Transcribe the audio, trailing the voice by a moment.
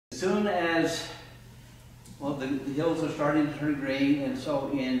soon as, well, the hills are starting to turn green, and so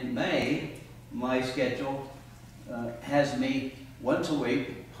in May, my schedule has me once a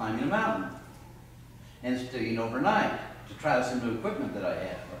week climbing a mountain and staying overnight to try out some new equipment that I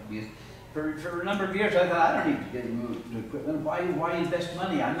have. For a number of years, I thought, I don't need to get new equipment. Why invest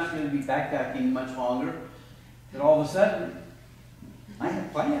money? I'm not going to be backpacking much longer. But all of a sudden, I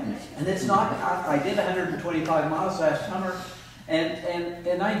have plans. And it's not, I did 125 miles last summer,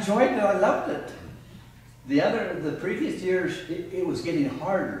 and I enjoyed it. I loved it. The previous years, it was getting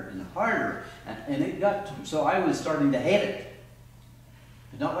harder and harder, and it got so I was starting to hate it.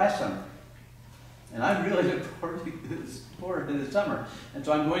 But not last summer. And I really look forward to this summer. And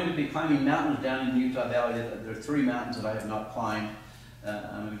so I'm going to be climbing mountains down in the Utah Valley. There are 3 mountains that I have not climbed.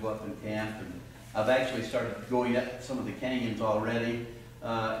 I'm going to go up and camp. And I've actually started going up some of the canyons already.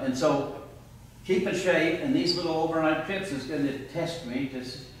 And so keep in shape, and these little overnight trips is going to test me, to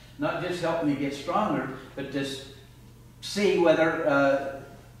not just help me get stronger, but just see whether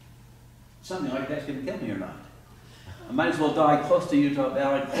something like that's going to kill me or not. I might as well die close to Utah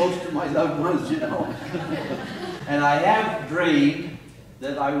Valley, close to my loved ones, you know. And I have dreamed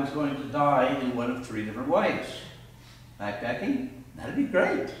that I was going to die in one of 3 different ways. Backpacking, that'd be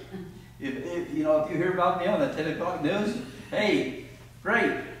great. If you hear about me on the 10 o'clock news, hey,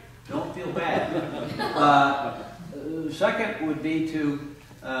 great, don't feel bad. Second would be to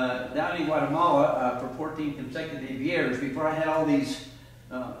down in Guatemala for 14 consecutive years, before I had all these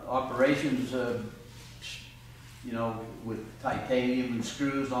operations, with titanium and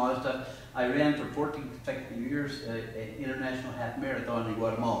screws and all that stuff. I ran for 14 consecutive years an international half marathon in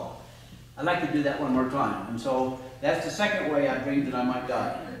Guatemala. I'd like to do that one more time. And so that's the second way I dreamed that I might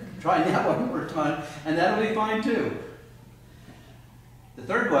die. Try that one more time, and that'll be fine too. The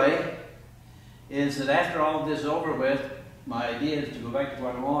third way is that after all of this is over with, my idea is to go back to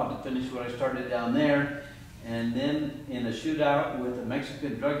Guatemala to finish what I started down there, and then in a shootout with a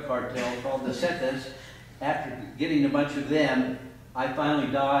Mexican drug cartel called the Zetas, after getting a bunch of them, I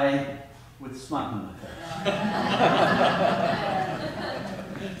finally die with a smile on my face.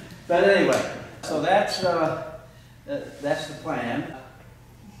 But anyway, so that's the plan.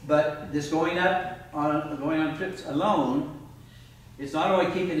 But this going on trips alone, it's not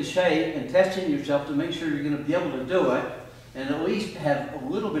only keeping in shape and testing yourself to make sure you're going to be able to do it, and at least have a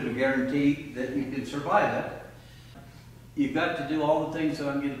little bit of guarantee that you can survive it. You've got to do all the things that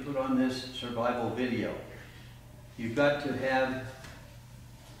I'm going to put on this survival video. You've got to have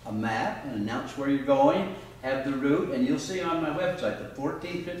a map and announce where you're going, have the route, and you'll see on my website the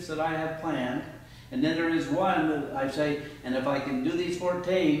 14 trips that I have planned. And then there is one that I say, and if I can do these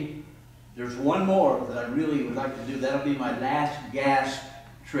 14, there's one more that I really would like to do. That'll be my last gasp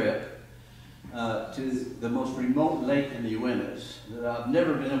trip to the most remote lake in the Uintas that I've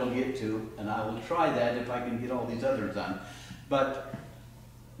never been able to get to, and I will try that if I can get all these others done. But,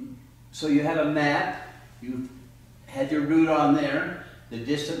 so you have a map, you've had your route on there, the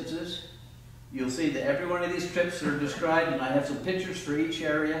distances. You'll see that every one of these trips are described, and I have some pictures for each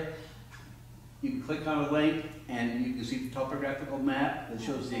area. You can click on a link, and you can see the topographical map that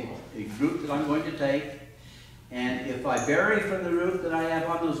shows the route that I'm going to take. And if I vary from the route that I have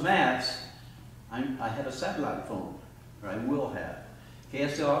on those maps, I have a satellite phone, or I will have.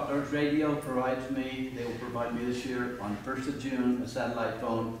 KSL Outdoors Radio provides me, they will provide me this year on 1st of June, a satellite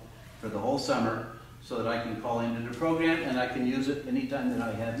phone for the whole summer, so that I can call into the program and I can use it anytime that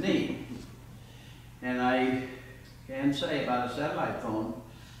I have need. And I can say about a satellite phone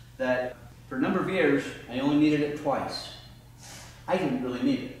that for a number of years, I only needed it twice. I didn't really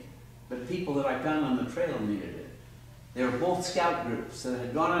need it, but people that I found on the trail needed it. They were both scout groups that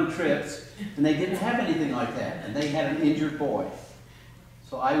had gone on trips, and they didn't have anything like that, and they had an injured boy.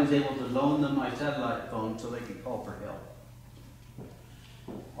 So I was able to loan them my satellite phone so they could call for help.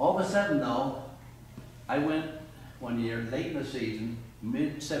 All of a sudden, though, I went one year, late in the season,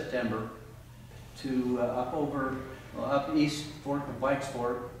 mid-September, to up east Fork of Bikes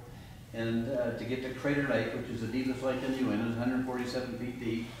Fork, and to get to Crater Lake, which is the deepest lake in the Uintas, 147 feet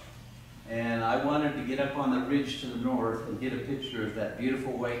deep. And I wanted to get up on the ridge to the north and get a picture of that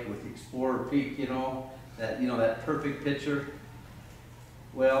beautiful lake with Explorer Peak, that perfect picture.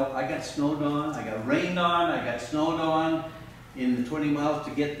 Well, I got snowed on, I got rained on, I got snowed on in the 20 miles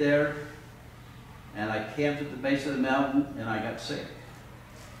to get there. And I camped at the base of the mountain, and I got sick.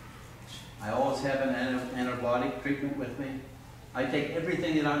 I always have an antibiotic treatment with me. I take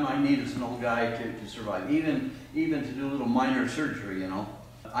everything that I might need as an old guy to survive, even to do a little minor surgery,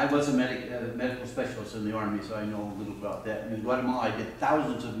 I was a medical specialist in the Army, so I know a little about that. In Guatemala, I did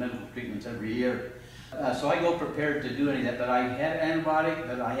thousands of medical treatments every year. So I go prepared to do any of that, but I had antibiotic,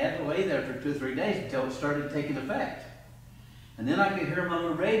 but I had to lay there for 2 or 3 days until it started taking effect. And then I could hear on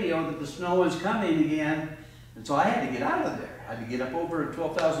the radio that the snow was coming again, and so I had to get out of there. I had to get up over a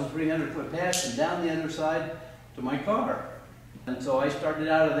 12,300 foot pass and down the other side to my car. And so I started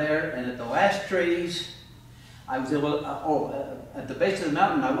out of there, and at the last trees, I was able to, at the base of the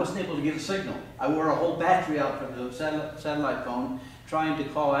mountain, I wasn't able to get a signal. I wore a whole battery out from the satellite phone trying to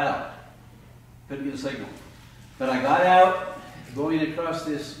call out. Couldn't get a signal. But I got out, going across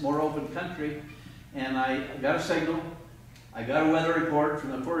this more open country, and I got a signal. I got a weather report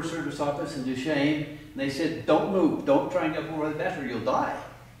from the Forest Service office in Duchesne, and they said, don't move, don't try and get over the battery, you'll die,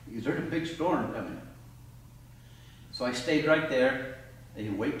 because there's a big storm coming. So I stayed right there. They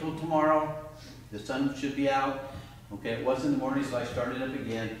said, wait till tomorrow, the sun should be out. Okay, it was in the morning, so I started up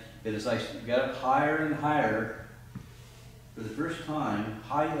again. But as I got up higher and higher, for the first time,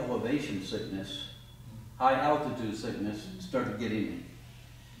 high elevation sickness, high altitude sickness started getting me.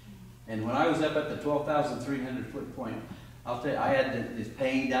 And when I was up at the 12,300 foot point, I'll tell you, I had this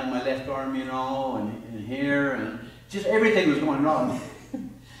pain down my left arm, you know, and here, and just everything was going wrong.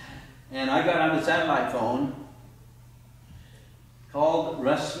 And I got on the satellite phone, called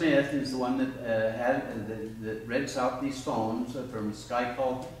Russ Smith, who's the one that rents out these phones from Sky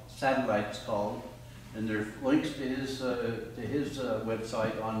called Satellites called, and there's links to his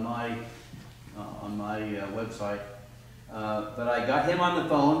website on my website. But I got him on the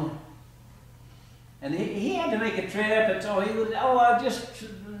phone, and he had to make a trip, and so he was, just,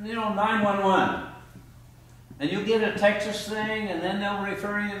 you know, 911. And you get a Texas thing, and then they'll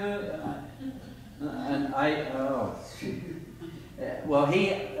refer you to, well,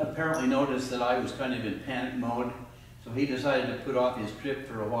 he apparently noticed that I was kind of in panic mode, so he decided to put off his trip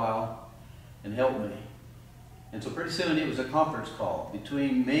for a while and help me. And so pretty soon it was a conference call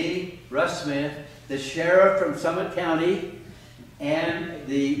between me, Russ Smith, the sheriff from Summit County, and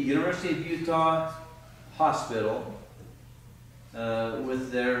the University of Utah Hospital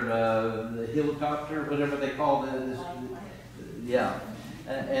with their the helicopter, whatever they call it. Yeah.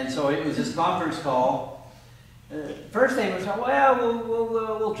 And so it was this conference call. First they was, well,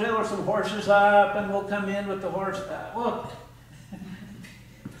 we'll trailer some horses up and we'll come in with the horse. Well,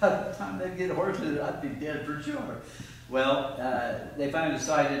 by the time they get horses, I'd be dead for sure. Well, they finally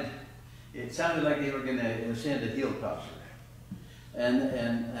decided, it sounded like they were going to send a helicopter. And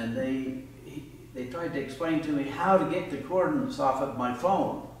they tried to explain to me how to get the coordinates off of my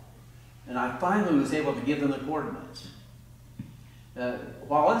phone. And I finally was able to give them the coordinates.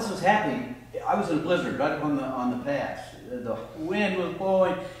 While this was happening, I was in a blizzard right up on the pass. The wind was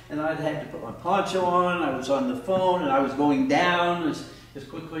blowing, and I had to put my poncho on. I was on the phone, and I was going down as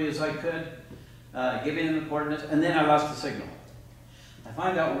quickly as I could, giving them the coordinates, and then I lost the signal. I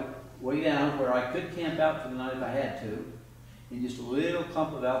found out way down where I could camp out for the night if I had to, in just a little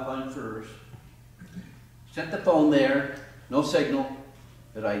clump of alpine firs. Set the phone there, no signal,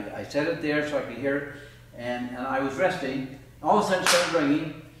 but I set it there so I could hear it, and I was resting. All of a sudden it started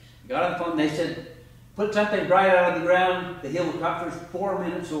ringing. Got on the phone, they said, put something bright out of the ground, the helicopter's 4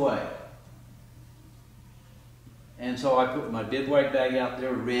 minutes away. And so I put my bivouac bag out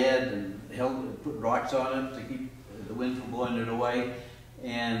there, red, and put rocks on it to keep the wind from blowing it away.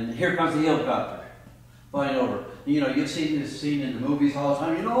 And here comes the helicopter flying over. You know, you've seen this scene in the movies all the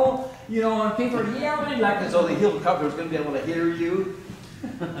time, you know, and people are yelling like as though the helicopter was going to be able to hear you.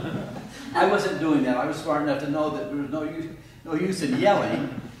 I wasn't doing that. I was smart enough to know that there was no use in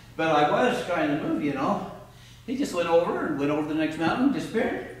yelling. But I was trying to move, you know. He just went over the next mountain and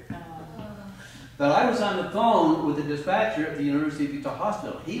disappeared. But I was on the phone with the dispatcher at the University of Utah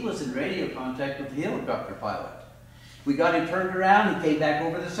Hospital. He was in radio contact with the helicopter pilot. We got him turned around, he came back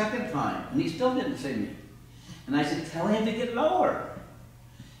over the second time, and he still didn't see me. And I said, tell him to get lower.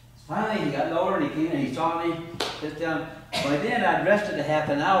 Finally, he got lower, and he came and he saw me, sit down. By then, I'd rested a half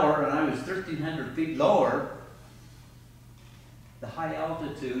an hour, and I was 1,300 feet lower. The high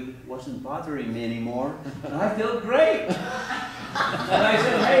altitude wasn't bothering me anymore, and I felt great. And I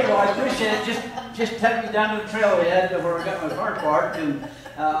said, hey, well, I appreciate it. Just take me down to the trailhead where I got my car parked, and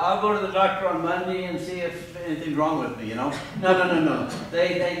I'll go to the doctor on Monday and see if anything's wrong with me, you know. No.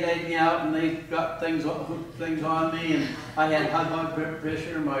 They laid me out, and they got things on me, and I had high blood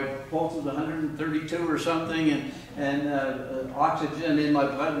pressure. My pulse was 132 or something, and oxygen in my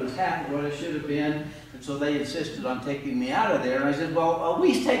blood was half of what it should have been. So they insisted on taking me out of there, and I said, well, at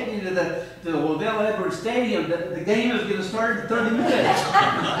least take me to the Liddell Edwards Stadium. The game is going to start in 30 minutes.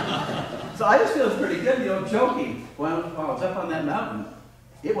 So I just feel pretty good, you know, joking. While I was up on that mountain,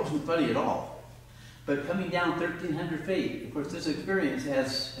 it wasn't funny at all. But coming down 1,300 feet, of course, this experience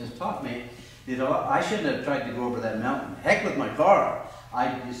has taught me You know, I shouldn't have tried to go over that mountain. Heck with my car.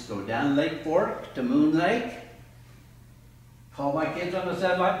 I just go down Lake Fork to Moon Lake, call my kids on the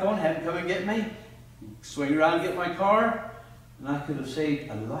satellite phone, have them come and get me, swing around and get my car, and I could have saved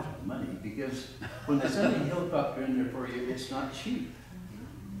a lot of money because when they send a helicopter in there for you, it's not cheap.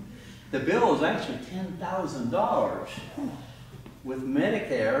 The bill is actually $10,000. With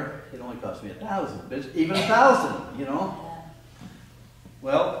Medicare, it only cost me $1,000, but it's even $1,000, you know.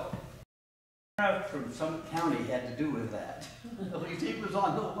 Well, from some county had to do with that. At least he was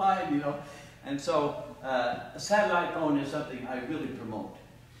on the line, you know. And so a satellite phone is something I really promote.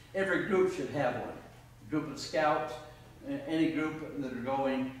 Every group should have one. A group of scouts, any group that are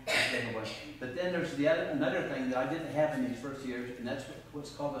going, they have one. But then there's another thing that I didn't have in these first years, and that's what's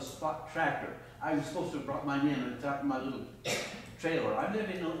called a spot tracker. I was supposed to have brought mine in on the top of my little trailer. I live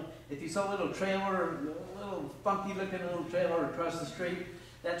in if you saw a little trailer, a little funky looking little trailer across the street,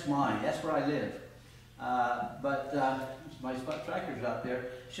 that's mine. That's where I live. But my spot tracker's out there.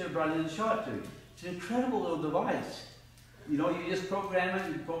 Should have brought it in and show it to you. It's an incredible little device. You know, you just program it,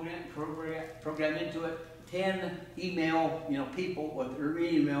 you program into it 10 email, you know, people with their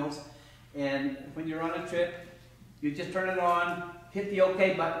emails, and when you're on a trip, you just turn it on, hit the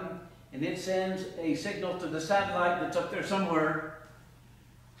OK button, and it sends a signal to the satellite that's up there somewhere,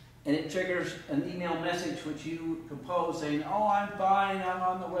 and it triggers an email message which you compose saying, oh, I'm fine, I'm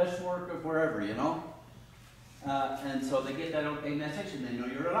on the West Fork of wherever, you know. And so they get that OK message and they know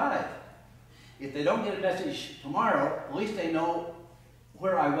you're alive. If they don't get a message tomorrow, at least they know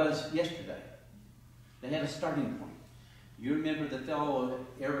where I was yesterday. They have a starting point. You remember the fellow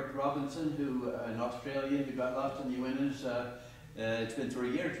Eric Robinson, who in Australia, who got lost in the Uintas. It's been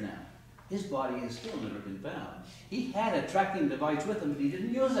 3 years now. His body has still never been found. He had a tracking device with him, but he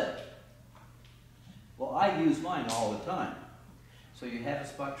didn't use it. Well, I use mine all the time. So you have a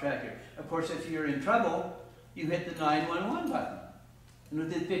spot tracker. Of course, if you're in trouble, you hit the 911 button. And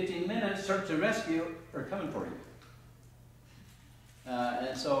within 15 minutes, search and rescue are coming for you.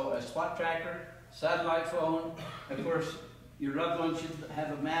 And so a spot tracker, satellite phone, of course, your loved one should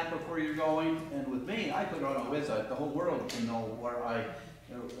have a map of where you're going. And with me, I put it on a website. The whole world can know where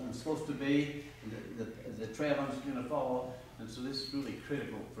I'm supposed to be, the trail I'm going to follow. And so this is really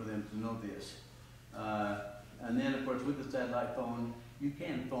critical for them to know this. And then, of course, with the satellite phone, you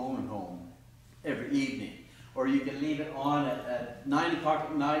can phone home every evening. Or you can leave it on at 9 o'clock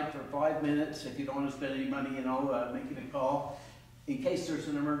at night for 5 minutes if you don't want to spend any money, you know, making a call. In case there's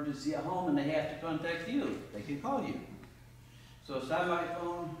an emergency at home and they have to contact you, they can call you. So a satellite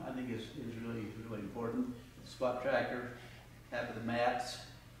phone, I think, is really, really important. Spot tracker, have the maps,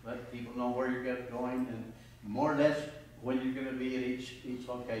 let people know where you're going and more or less when you're going to be at each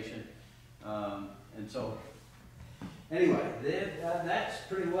location. And so, anyway, that's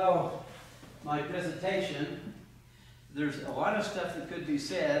pretty well my presentation. There's a lot of stuff that could be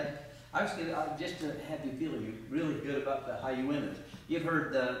said. I was going to just to have you feeling really good about the high Uintas. You've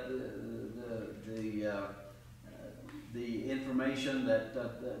heard the information that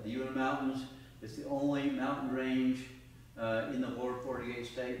the Uinta Mountains is the only mountain range in the lower 48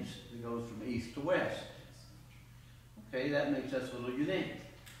 states that goes from east to west. Okay, that makes us a little unique.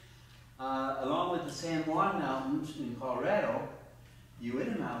 Along with the San Juan Mountains in Colorado, the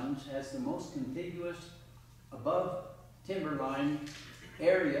Uinta Mountains has the most contiguous above timberline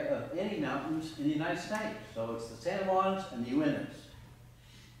area of any mountains in the United States. So it's the San Juans and the Uintas.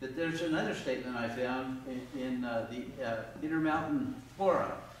 But there's another statement I found in the Intermountain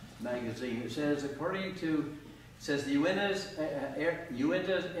Flora magazine. It says, the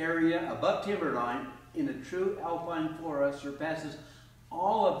Uintas area above timberline in a true alpine flora surpasses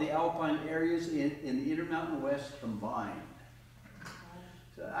all of the alpine areas in the Intermountain West combined.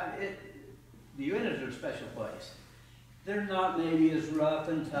 So the Uintas are a special place. They're not maybe as rough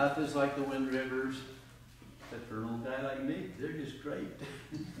and tough as like the Wind Rivers, but for an old guy like me, they're just great.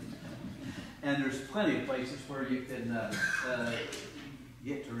 And there's plenty of places where you can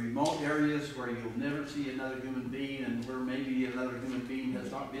get to remote areas where you'll never see another human being and where maybe another human being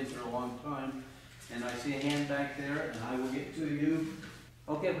has not been for a long time. And I see a hand back there, and I will get to you.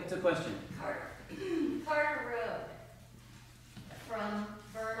 Okay, what's the question? Carter Road from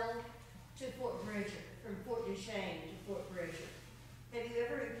Vernal to Fort Bridger, from Fort Duchesne to Fort Bridger. Have you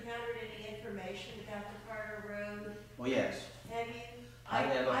ever encountered any information about the Carter Road? Oh, yes. Have you? I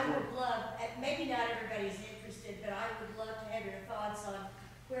would love, maybe not everybody's interested, but I would love to have your thoughts on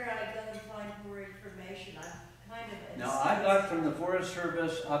where I go and find more information. I'm kind of... Now, I got from the Forest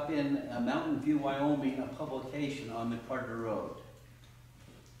Service up in Mountain View, Wyoming, a publication on the Carter Road.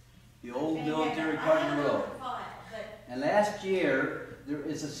 The old military Carter Road. And last year, there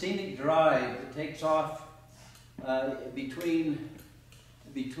is a scenic drive that takes off between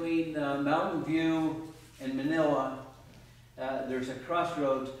Mountain View and Manila. There's a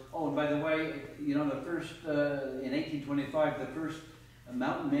crossroads. Oh, and by the way, you know, the first, in 1825, the first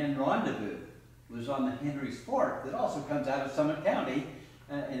mountain man rendezvous was on the Henry's Fork that also comes out of Summit County,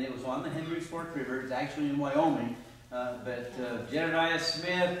 and it was on the Henry's Fork River. It's actually in Wyoming, but Jedediah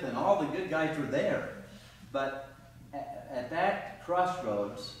Smith and all the good guys were there. But at that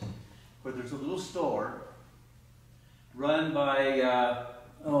crossroads, where there's a little store run by,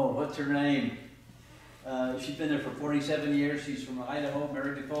 oh, what's her name? She's been there for 47 years. She's from Idaho,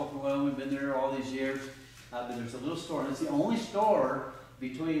 married to Colton, Wyoming, been there all these years. But there's a little store, and it's the only store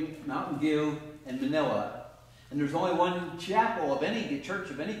between Mountain View and Manila. And there's only one chapel of any church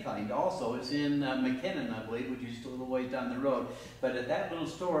of any kind also. It's in McKinnon, I believe, which is just a little ways down the road. But at that little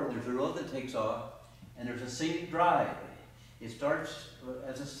store, there's a road that takes off, and there's a scenic drive. It starts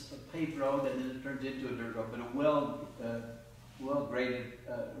as a paved road, and then it turns into a dirt road, but a well-graded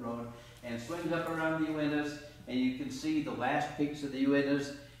road, and swings up around the Uintas, and you can see the last peaks of the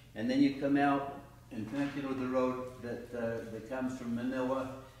Uintas, and then you come out and connect it with the road that comes from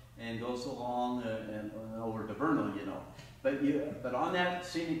Manila and goes along and over to Vernal, you know. But on that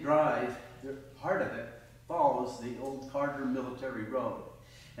scenic drive, part of it follows the old Carter Military Road,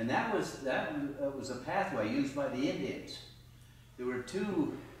 and that was a pathway used by the Indians. There were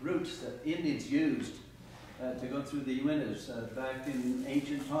two routes that Indians used to go through the Uintas back in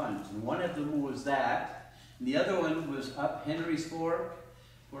ancient times. And one of them was that, and the other one was up Henry's Fork,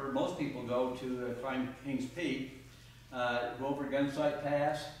 where most people go to climb Kings Peak, go over Gunsight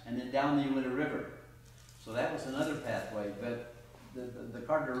Pass, and then down the Uinta River. So that was another pathway, but the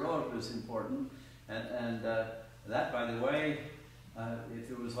Carter Road was important, and that, by the way, if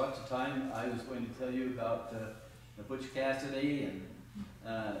there was lots of time, I was going to tell you about Butch Cassidy, and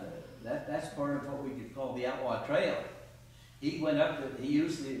that's part of what we could call the Outlaw Trail. He went up, he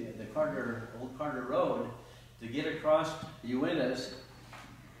used the old Carter Road to get across the Uintas,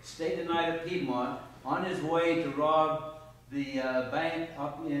 stayed the night at Piedmont, on his way to rob the bank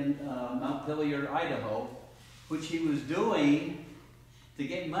up in Mount Pillier, Idaho, which he was doing to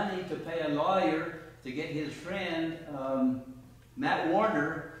get money to pay a lawyer to get his friend Matt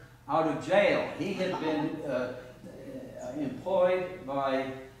Warner out of jail. He had been employed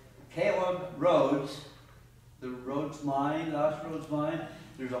by Caleb Rhodes, the Rhodes Mine, Lost Rhodes Mine.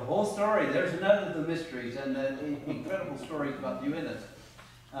 There's a whole story. There's another of the mysteries and incredible stories about the Uintas.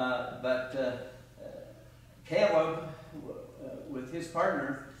 But Caleb, with his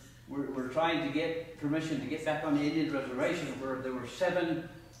partner, were trying to get permission to get back on the Indian reservation where there were 7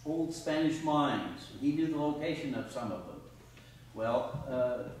 old Spanish mines. He knew the location of some of them.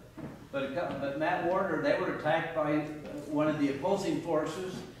 Well, but Matt Warner, they were attacked by one of the opposing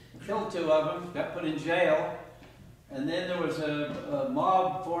forces, killed 2 of them, got put in jail, and then there was a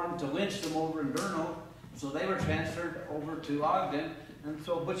mob formed to lynch them over in Vernal, so they were transferred over to Ogden, and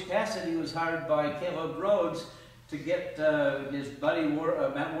so Butch Cassidy was hired by Caleb Rhodes to get his buddy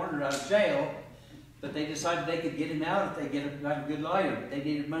Matt Warner out of jail, but they decided they could get him out if they got a good lawyer. They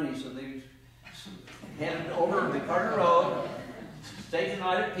needed money, so they headed over the Carter Road, stayed the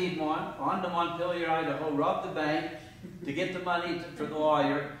night at Piedmont, on to Montpelier, Idaho, robbed the bank to get the money for the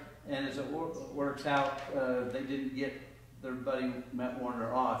lawyer, and as it works out, they didn't get their buddy Matt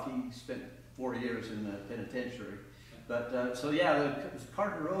Warner off. He spent 4 years in the penitentiary. But so yeah, the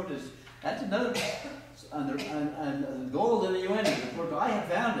Carter Road that's another, and gold in the Uintas. Of course, I have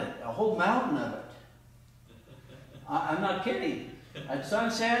found it, a whole mountain of it. I'm not kidding. At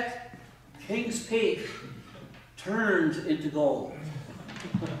sunset, Kings Peak turns into gold.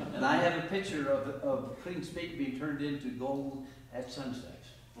 And I have a picture of Kings Peak being turned into gold at sunset.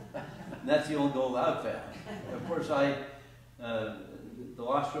 That's the only gold I've found. Of course, the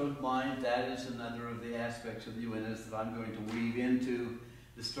Lost Road Mine, that is another of the aspects of the Uintas that I'm going to weave into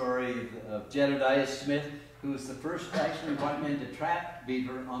the story of Jedediah Smith, who was the first actually white man to trap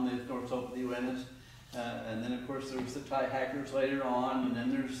beaver on the north slope of the Uintas. And then, of course, there was the tie hackers later on, and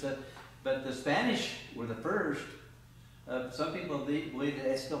then there's but the Spanish were the first. Some people believe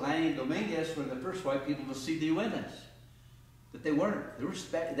that Escalante and Dominguez were the first white people to see the Uintas. But they weren't.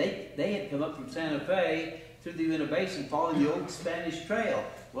 They had come up from Santa Fe through the Uinta Basin following the old Spanish trail.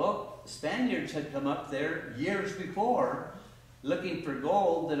 Well, the Spaniards had come up there years before looking for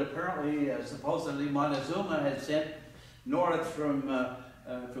gold that apparently, supposedly, Montezuma had sent north from the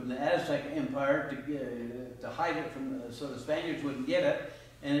Aztec Empire to hide it so the Spaniards wouldn't get it,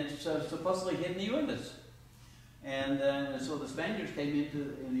 and it's supposedly hidden in the Uintas. And so the Spaniards came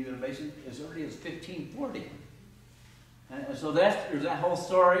in the Uinta Basin as early as 1540. And so there's that whole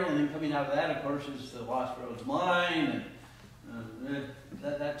story, and then coming out of that, of course, is the Lost Roads Mine, and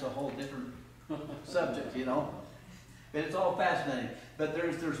that's a whole different subject, you know. But it's all fascinating. But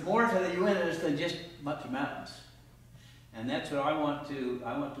there's more to the Uintas than just Mucky Mountains, and that's what I want to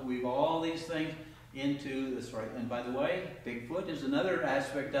weave all these things into the story. And by the way, Bigfoot is another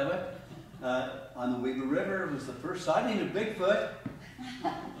aspect of it. On the Weaver River was the first sighting of Bigfoot.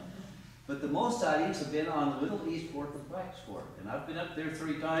 But the most sightings have been on the Little East Fork of Black's Fork. And I've been up there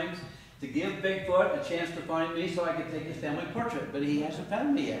 3 times to give Bigfoot a chance to find me so I could take his family portrait. But he hasn't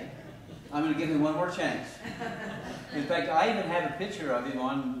found me yet. I'm going to give him one more chance. In fact, I even have a picture of him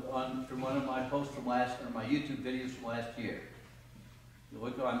from one of my posts from my YouTube videos from last year. You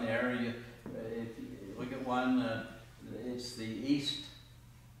look on there, if you look at one, it's the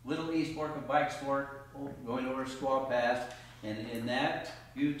Little East Fork of Black's Fork, going over Squaw Pass. And in that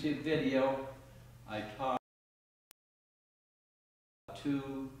YouTube video, I talked about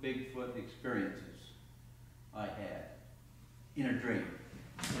 2 Bigfoot experiences I had in a dream.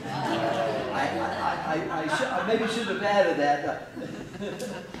 I maybe shouldn't have added that,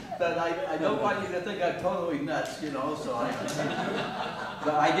 but I don't want you to think I'm totally nuts, you know. So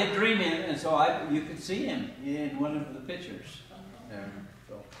but I did dream him, and so you could see him in one of the pictures there.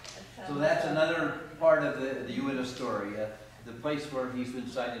 So that's another part of the Uinta story. The place where he's been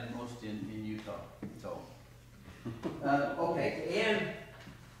sighted most in Utah. So, okay, and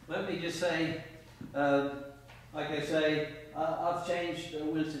let me just say, like I say, I've changed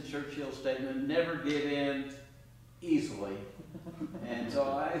Winston Churchill's statement, never give in easily. And so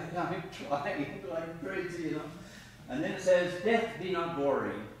I'm trying like crazy, you know. And then it says, death be not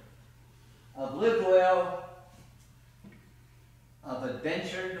boring. I've lived well, I've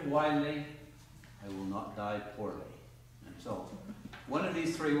adventured widely, I will not die poorly. So, one of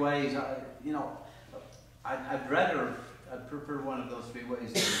these 3 ways, I'd prefer one of those 3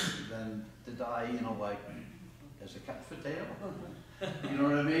 ways than to die, you know, like as a couch potato. You know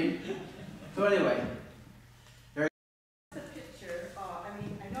what I mean? So anyway. The picture,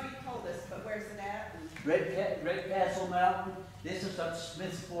 I know you told us, but where's it at? Red Castle Mountain. This is up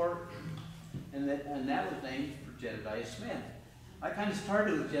Smith's Fork, and that was named for Jedediah Smith. I kind of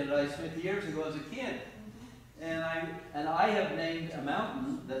started with Jedediah Smith years ago as a kid. And I have named a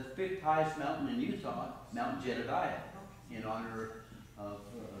mountain, the 5th highest mountain in Utah, Mount Jedediah, in honor of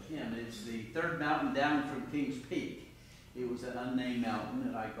him. It's the 3rd mountain down from Kings Peak. It was an unnamed mountain,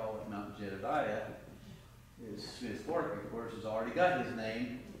 and I call it Mount Jedediah. Smith Fork, of course, has already got his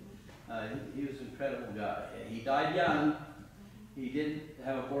name. He was an incredible guy. He died young. He didn't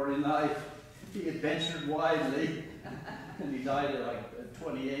have a boring life. He adventured widely, and he died at like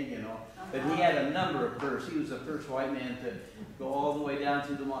 28, you know. But he had a number of firsts. He was the first white man to go all the way down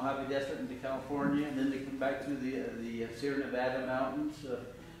through the Mojave Desert into California, and then to come back through the Sierra Nevada mountains,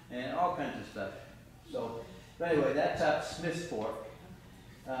 and all kinds of stuff. So, but anyway, that's up Smith's Fork.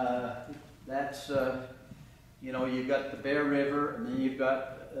 That's, you know, you've got the Bear River, and then you've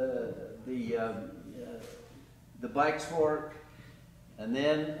got the Black's Fork, and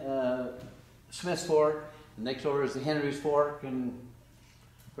then Smith's Fork. And next over is the Henry's Fork, and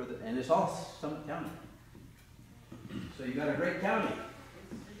it's all Summit County. So you got a great county.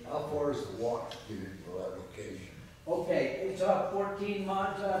 How far is the walk to get into that location? Okay, it's about 14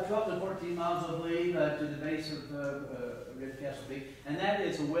 miles, 12 to 14 miles, I believe, to the base of Red Castle Peak. And that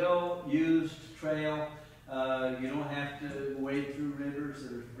is a well-used trail. You don't have to wade through rivers.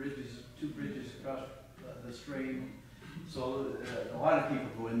 There's 2 bridges across the stream. So a lot of people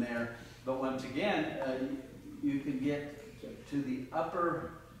go in there. But once again, you can get to the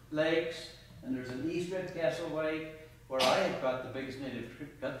upper lakes, and there's an East Red Castle Lake where I have caught the biggest native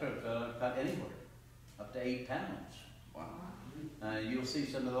cutthroat I've caught anywhere, up to 8 pounds. Wow. You'll see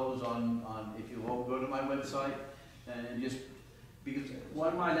some of those on if you will go to my website, and just because one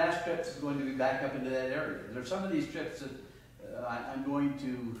of my last trips is going to be back up into that area. There's some of these trips that I'm going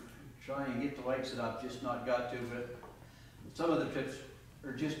to try and get to lakes that I've just not got to, but some of the trips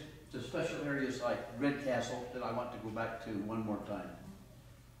are just to special areas like Red Castle that I want to go back to one more time.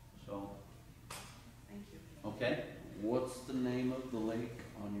 So, Thank you. Okay. What's the name of the lake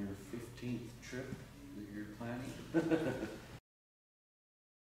on your 15th trip that you're planning?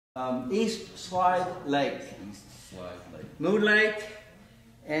 East Slide Lake. East Slide Lake. Moon Lake,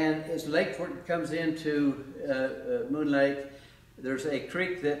 and as the lake comes into Moon Lake, there's a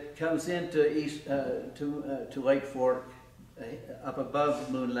creek that comes into to Lake Fork, up above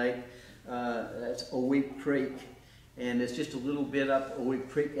Moon Lake. That's Oweep Creek, and it's just a little bit up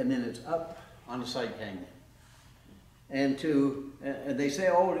Oweep Creek, and then it's up on a side canyon. and and they say,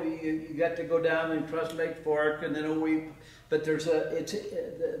 oh, you got to go down and cross Lake Fork, and then but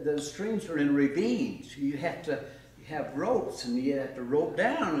the streams are in ravines. You have ropes, and you have to rope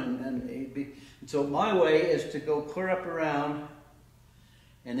down, and so my way is to go clear up around,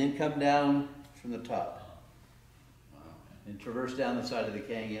 and then come down from the top, and traverse down the side of the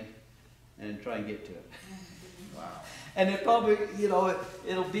canyon, and try and get to it. Wow. And it probably,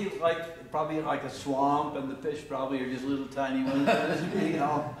 it'll be probably like a swamp, and the fish probably are just little tiny ones,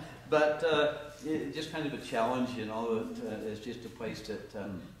 But it's just kind of a challenge, It's just a place that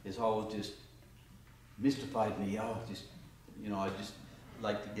has always just mystified me. I just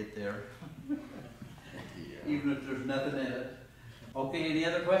like to get there, even if there's nothing in it. Okay, any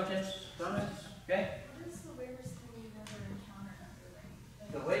other questions, comments? Okay. What is the weirdest thing you've ever encountered under there?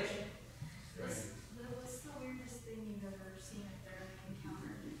 The which? What's the weirdest thing you've ever seen up there and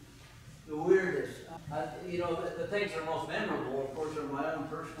encountered? The weirdest. The things that are most memorable, of course, are my own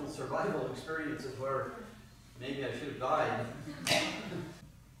personal survival experiences where maybe I should have died.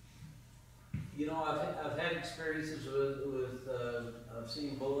 I've had experiences with I've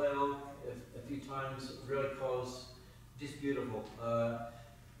seen bull elk a few times, really close, just beautiful.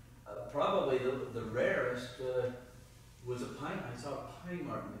 Probably the rarest was a pine. I saw a pine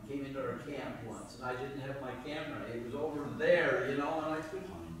marten that came into our camp once, and I didn't have my camera. It was over there, and I couldn't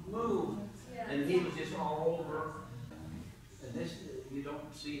move. And he was just all over. And this, you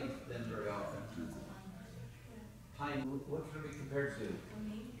don't see them very often. Pine, what should it be compared to?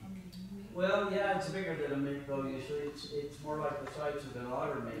 Well, yeah, it's bigger than a minko usually. It's more like the size of an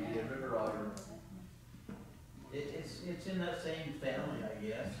otter, maybe a river otter. It's in that same family, I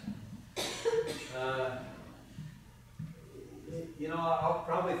guess. I'll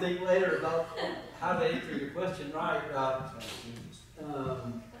probably think later about how to answer your question right.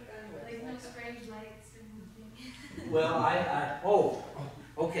 Like no strange lights or anything? Well,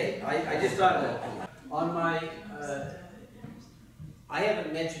 okay, I just thought of that. On my, I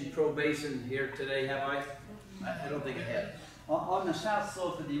haven't mentioned Crow Basin here today, have I? I don't think I have. On the south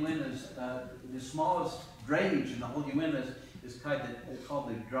slope of the Uintas, the smallest drainage in the whole Uintas is called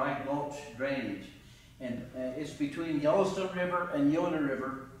the Dry Gulch Drainage. And it's between Yellowstone River and Uinta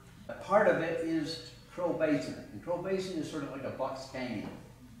River. Part of it is Crow Basin. And Crow Basin is sort of like a box canyon.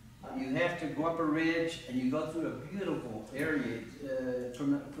 You have to go up a ridge, and you go through a beautiful area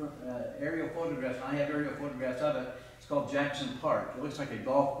from aerial photographs. I have aerial photographs of it. It's called Jackson Park. It looks like a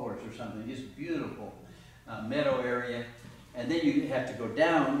golf course or something. Just beautiful meadow area. And then you have to go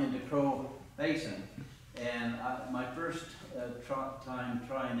down into Crow Basin. And my first time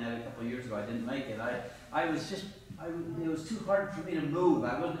trying that a couple of years ago, I didn't make it. It was too hard for me to move.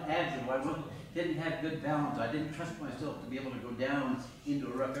 I wasn't agile. Didn't have good balance. I didn't trust myself to be able to go down into a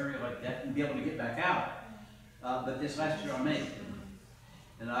rough area like that and be able to get back out. But this last year I made it.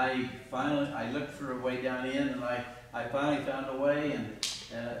 And I looked for a way down in, and I finally found a way.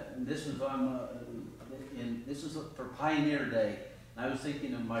 And this is this is for Pioneer Day. And I was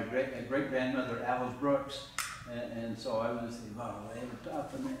thinking of my great grandmother Alice Brooks, and so I was thinking, wow, they were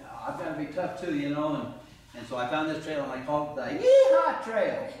tough, and I've got to be tough too, And so I found this trail, and I called it the Yeehaw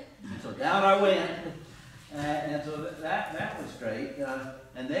Trail. And so down I went, and so that was great.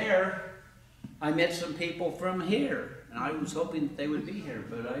 And there, I met some people from here, and I was hoping that they would be here,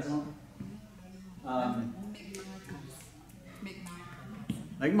 but I don't.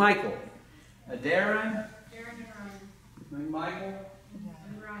 McMichael, Darren, McMichael,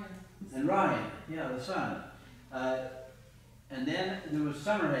 and Ryan, yeah, the son. And then there was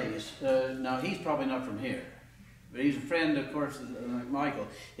Summerhays. Now he's probably not from here, but he's a friend, of course, of McMichael.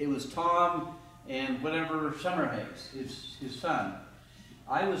 It was Tom and whatever Summerhays, his son.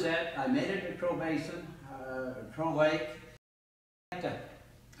 I made it to Crow Basin, Crow Lake.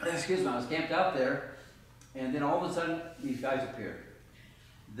 Excuse me, I was camped out there, and then all of a sudden these guys appeared.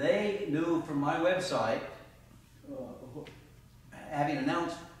 They knew from my website, having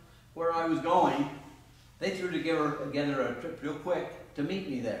announced where I was going, they threw together a trip real quick to meet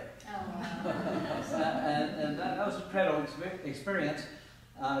me there. Oh. and that was an incredible experience.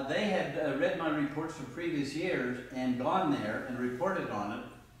 They had read my reports from previous years and gone there and reported on it.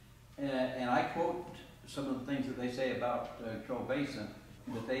 And I quote some of the things that they say about Crow Basin,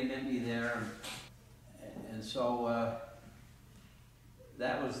 that they met me there. And so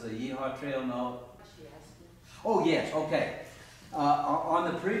that was the Yeehaw Trail. No. Oh yes, okay.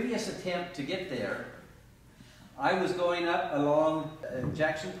 On the previous attempt to get there, I was going up along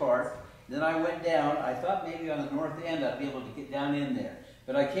Jackson Park, then I went down. I thought maybe on the north end I'd be able to get down in there.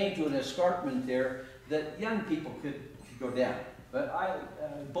 But I came to an escarpment there that young people could go down. But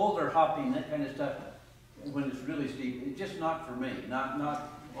boulder hopping, that kind of stuff, when it's really steep. It's just not for me,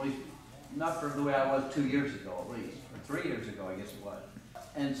 at least, not for the way I was 2 years ago at least, or 3 years ago I guess it was.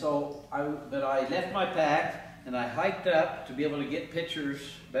 And so but I left my pack and I hiked up to be able to get pictures,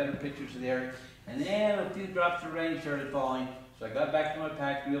 better pictures of the area. And then a few drops of rain started falling, so I got back to my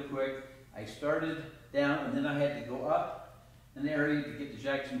pack real quick. I started down, and then I had to go up an area to get to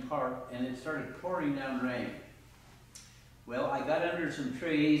Jackson Park, and it started pouring down rain. Well, I got under some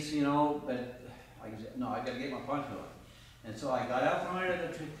trees, you know, but I got to get my poncho on. And so I got out from under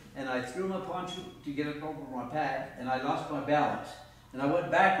the tree, and I threw my poncho to get it over my pack, and I lost my balance. And I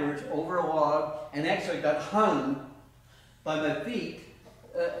went backwards over a log, and actually got hung by my feet.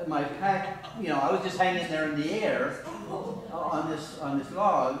 My pack, you know, I was just hanging there in the air on this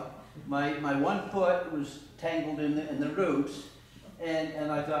log. My one foot was tangled in the roots,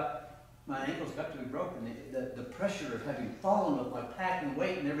 and I thought my ankles got to be broken. The pressure of having fallen with my pack and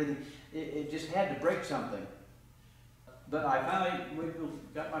weight and everything, it just had to break something. But I finally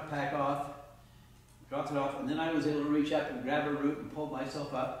got my pack off, dropped it off, and then I was able to reach up and grab a root and pull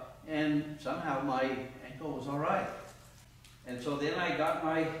myself up, and somehow my ankle was all right. And so then I got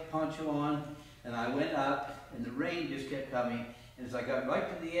my poncho on, and I went up, and the rain just kept coming. And as I got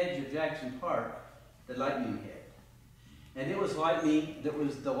right to the edge of Jackson Park, the lightning hit. And it was lightning,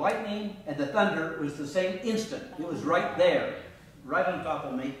 the lightning and the thunder was the same instant. It was right there, right on top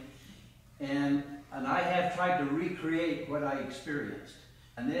of me. And I have tried to recreate what I experienced.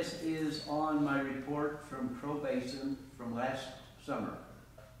 And this is on my report from Crow Basin from last summer.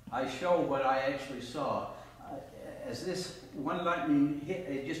 I show what I actually saw. As this one lightning hit,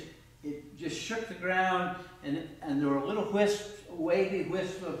 it just shook the ground, and there were little wisps, wavy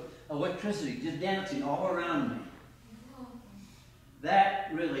wisps of electricity just dancing all around me.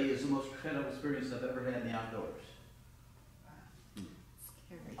 That really is the most incredible experience I've ever had in the outdoors.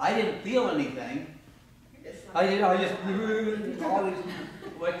 I didn't feel anything. I just all this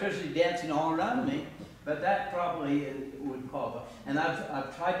electricity dancing all around me, but that probably would qualify. And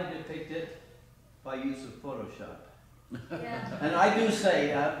I've tried to depict it by use of Photoshop. Yeah. And I do say,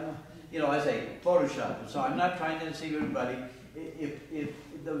 you know, I say Photoshop, so I'm not trying to deceive everybody. If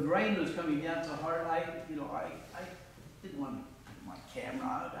the rain was coming down so hard, I didn't want to put my camera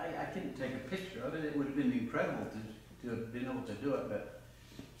out. I couldn't take a picture of it. It would have been incredible to have been able to do it. But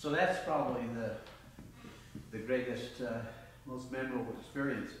so that's probably the greatest, most memorable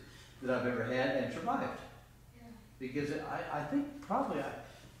experience that I've ever had and survived. Yeah. Because I think probably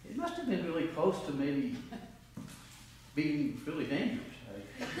it must have been really close to maybe being really dangerous.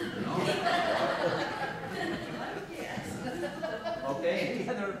 You know? Yes. Okay, any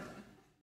other